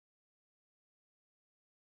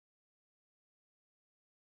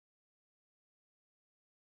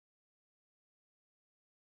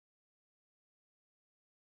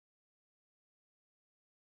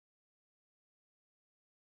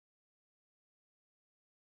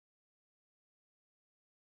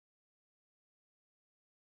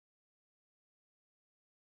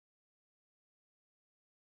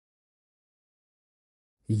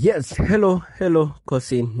Yes, hello,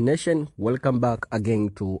 Kosi Nation. Welcome back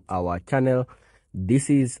again to our channel. This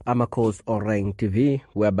is Amakhosi Online TV,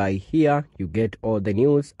 whereby here you get all the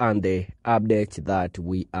news and the updates that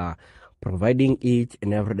we are providing each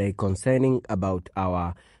and every day concerning about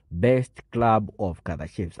our best club of Kaizer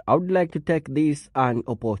Chiefs. I would like to take this an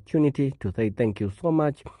opportunity to say thank you so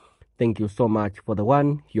much. Thank you so much for the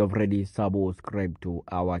one you have already subscribed to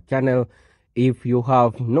our channel. If you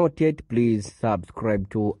have not yet, please subscribe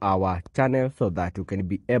to our channel so that you can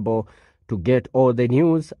be able to get all the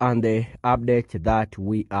news and the updates that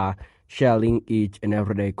we are sharing each and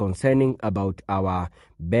every day concerning about our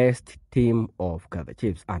best team of Kaizer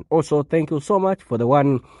Chiefs. And also thank you so much for the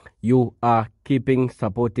one you are keeping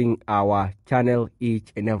supporting our channel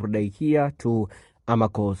each and every day here to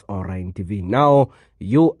Amakhosi Online TV. Now,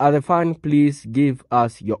 you are the fan, please give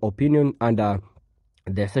us your opinion under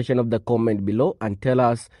the section of the comment below and tell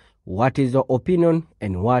us what is your opinion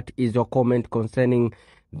and what is your comment concerning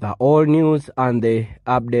the all news and the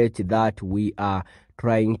updates that we are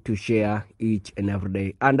trying to share each and every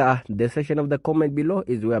day. Under the section of the comment below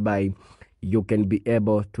is whereby you can be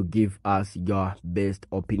able to give us your best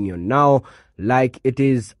opinion. Now, like it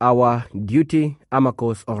is our duty,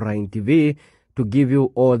 Amakhosi Online TV, to give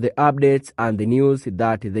you all the updates and the news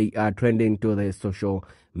that they are trending to the social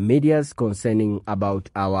medias concerning about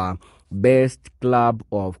our best club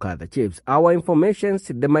of Kaizer Chiefs. Our informations,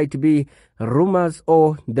 they might be rumors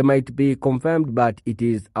or they might be confirmed, but it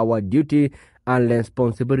is our duty and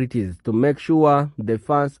responsibilities to make sure the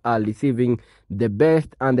fans are receiving the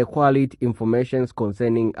best and the quality informations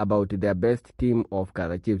concerning about their best team of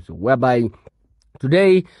Kaizer Chiefs, whereby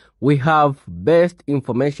today we have best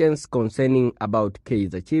informations concerning about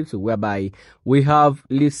Kaizer Chiefs, whereby we have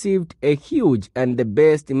received a huge and the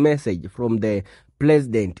best message from the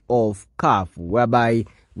president of CAF, whereby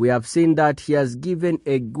we have seen that he has given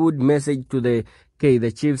a good message to the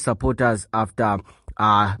Kaizer Chiefs supporters after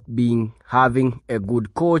being having a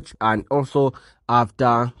good coach and also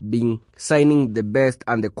after being signing the best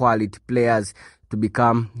and the quality players to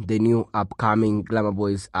become the new upcoming Glamour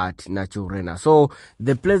Boys at Nacho Arena. So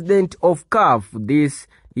the president of CAF,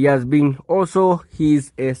 he has been also,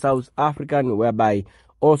 he's a South African, whereby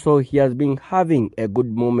also he has been having a good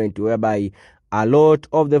moment whereby a lot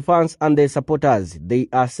of the fans and the supporters, they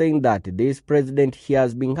are saying that this president, he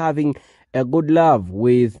has been having a good love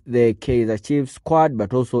with the Kaizer Chiefs squad,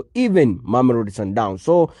 but also even Mamelodi Sundowns.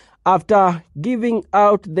 So after giving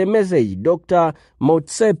out the message, Dr.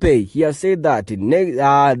 Motsepe, he has said that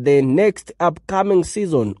the next upcoming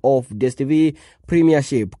season of DStv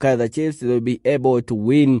Premiership, Kaizer Chiefs will be able to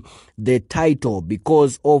win the title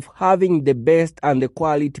because of having the best and the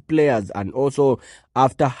quality players, and also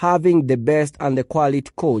after having the best and the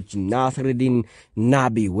quality coach, Nasreddin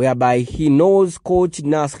Nabi, whereby he knows coach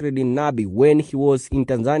Nasreddin Nabi when he was in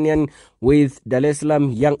Tanzania with Dar es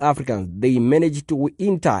Salaam Young Africans. They managed to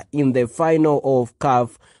enter in the final of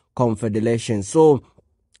CAF Confederation. So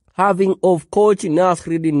having of coach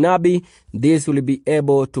Nasreddin Nabi, this will be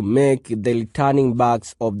able to make the returning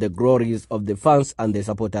backs of the glories of the fans and the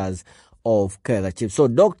supporters of Kaizer Chiefs. So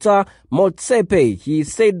Dr. Motsepe, he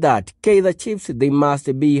said that Kaizer Chiefs, they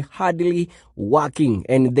must be hardly working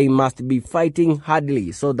and they must be fighting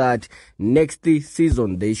hardly so that next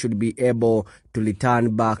season they should be able to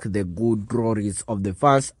return back the good glories of the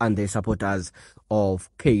fans and the supporters of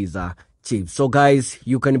Kaizer Chiefs. So guys,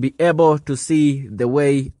 you can be able to see the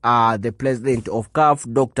way the president of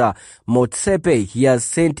CAF, Dr. Motsepe, he has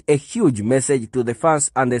sent a huge message to the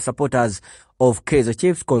fans and the supporters of Kaizer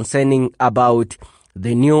Chiefs concerning about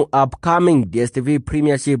the new upcoming DStv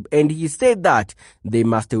Premiership, and he said that they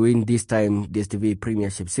must win this time DStv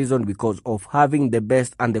Premiership season because of having the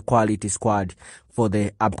best and the quality squad for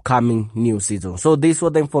the upcoming new season. So this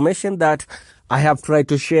was the information that I have tried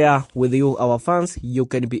to share with you, our fans. You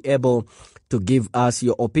can be able to give us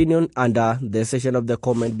your opinion under the section of the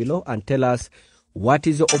comment below and tell us what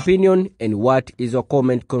is your opinion and what is your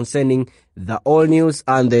comment concerning the all news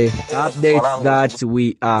and the updates that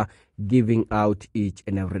we are giving out each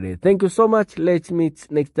and every day. Thank you so much. Let's meet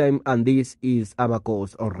next time, and this is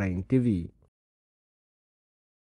Amakhosi Online TV.